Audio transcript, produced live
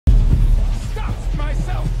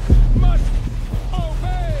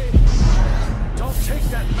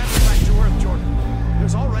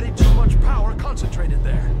concentrated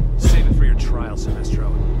there. Save it for your trial, Sinestro.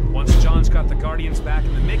 Once John's got the Guardians back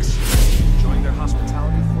in the mix, enjoying their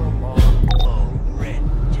hospitality for a long... Oh, Red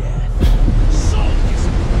Death. So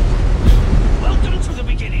disappointing. Welcome to the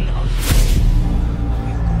beginning of...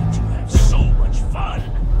 We're going to have so much fun.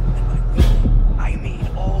 And by we, I mean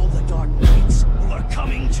all the Dark Knights who are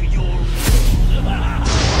coming to your world.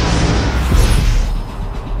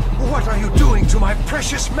 What are you doing to my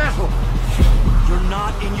precious metal? You're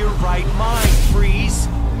not in your right mind, Freeze.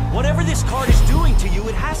 Whatever this card is doing to you,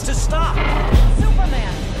 it has to stop.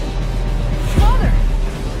 Superman! Father!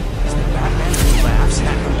 Is the Batman who laughs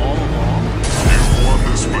had them all along? You've won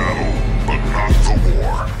this battle, but not the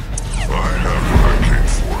war. I have what I came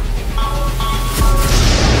for.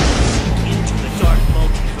 Into the dark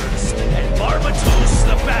multiverse, and Barbatos,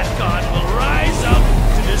 the Bat God, will rise up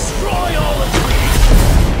to destroy all of creation.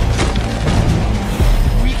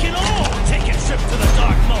 We can all take a trip to the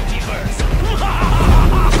dark multiverse.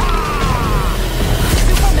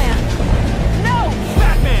 Superman! No!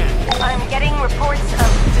 Batman! I'm getting reports of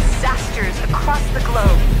disasters across the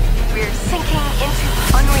globe. We're sinking into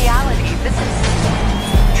unreality. This is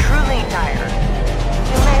truly dire.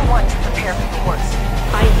 You may want to prepare for the worst.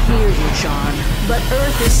 I hear you, John. But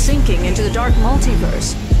Earth is sinking into the dark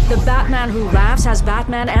multiverse. The Batman who laughs has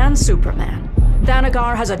Batman and Superman.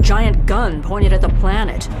 Thanagar has a giant gun pointed at the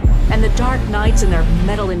planet. And the Dark Knights and their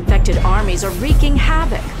metal-infected armies are wreaking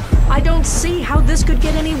havoc. I don't see how this could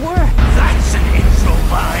get any worse. That's an intro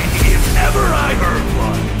line if ever I heard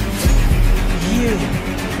one. You.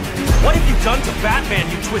 What have you done to Batman,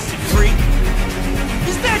 you twisted freak?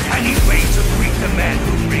 Is that any way to greet the man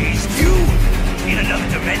who raised you? In another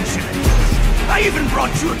dimension. I even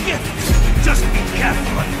brought you a gift. Just be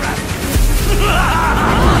careful, unwrapping.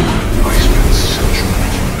 I spent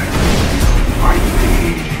centuries with them. I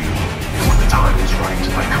made you. And when the time is right,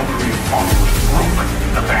 my cavalry of followers broke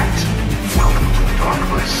the bat. Welcome to the dark,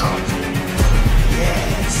 my son.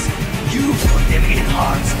 Yes, you put them in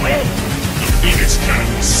harm's way. The Phoenix Cat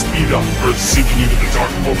will speed up Earth sinking into the dark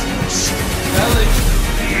multiverse. Belly,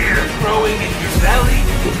 fear growing in your belly.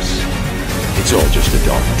 Yes. It's all just a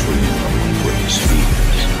dark dream of my greatest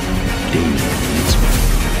fears. Damien needs me.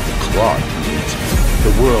 Clark needs me.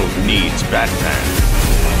 The world needs Batman.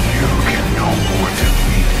 You can no more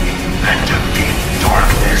defeat me than defeat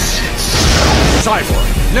darkness itself. Cyborg,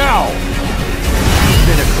 now! You've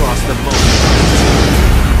been across the multiverse.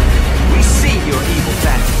 We see your evil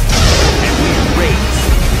fantasy, and we erase.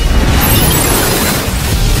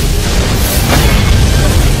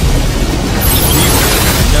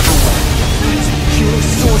 Never won. It's pure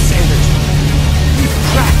source energy. We've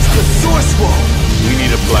cracked the source wall. We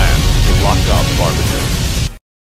need a plan to lock up Barbatos.